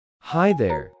Hi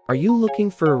there, are you looking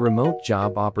for a remote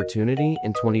job opportunity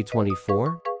in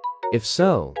 2024? If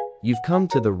so, you've come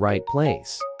to the right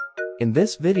place. In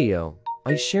this video,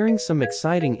 I'm sharing some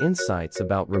exciting insights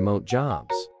about remote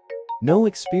jobs. No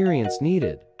experience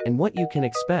needed, and what you can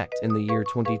expect in the year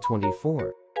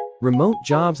 2024. Remote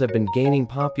jobs have been gaining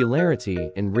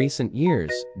popularity in recent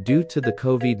years due to the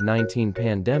COVID-19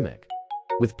 pandemic.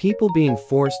 With people being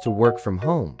forced to work from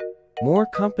home, more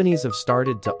companies have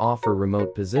started to offer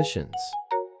remote positions.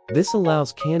 This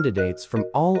allows candidates from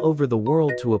all over the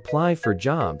world to apply for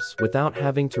jobs without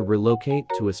having to relocate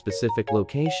to a specific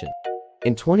location.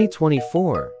 In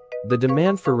 2024, the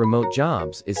demand for remote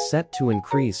jobs is set to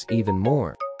increase even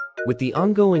more. With the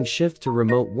ongoing shift to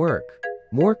remote work,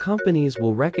 more companies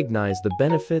will recognize the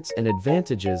benefits and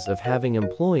advantages of having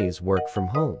employees work from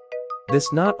home.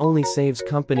 This not only saves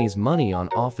companies money on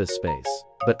office space,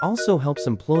 but also helps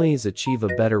employees achieve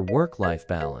a better work-life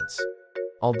balance.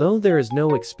 Although there is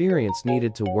no experience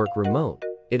needed to work remote,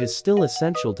 it is still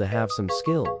essential to have some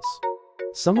skills.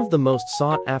 Some of the most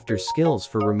sought-after skills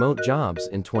for remote jobs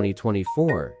in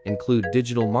 2024 include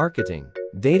digital marketing,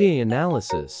 data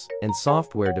analysis, and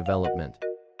software development.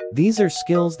 These are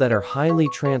skills that are highly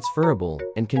transferable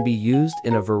and can be used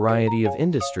in a variety of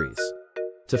industries.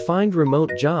 To find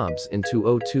remote jobs in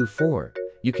 2024,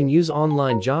 you can use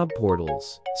online job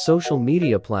portals, social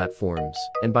media platforms,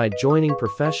 and by joining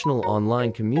professional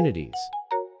online communities.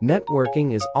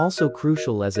 Networking is also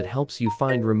crucial as it helps you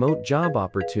find remote job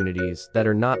opportunities that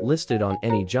are not listed on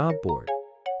any job board.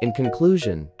 In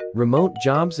conclusion, remote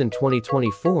jobs in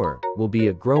 2024 will be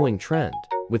a growing trend,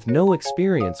 with no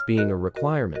experience being a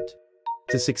requirement.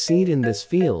 To succeed in this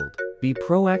field, be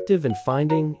proactive in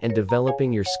finding and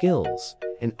developing your skills,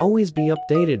 and always be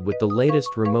updated with the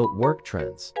latest remote work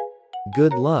trends.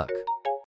 Good luck!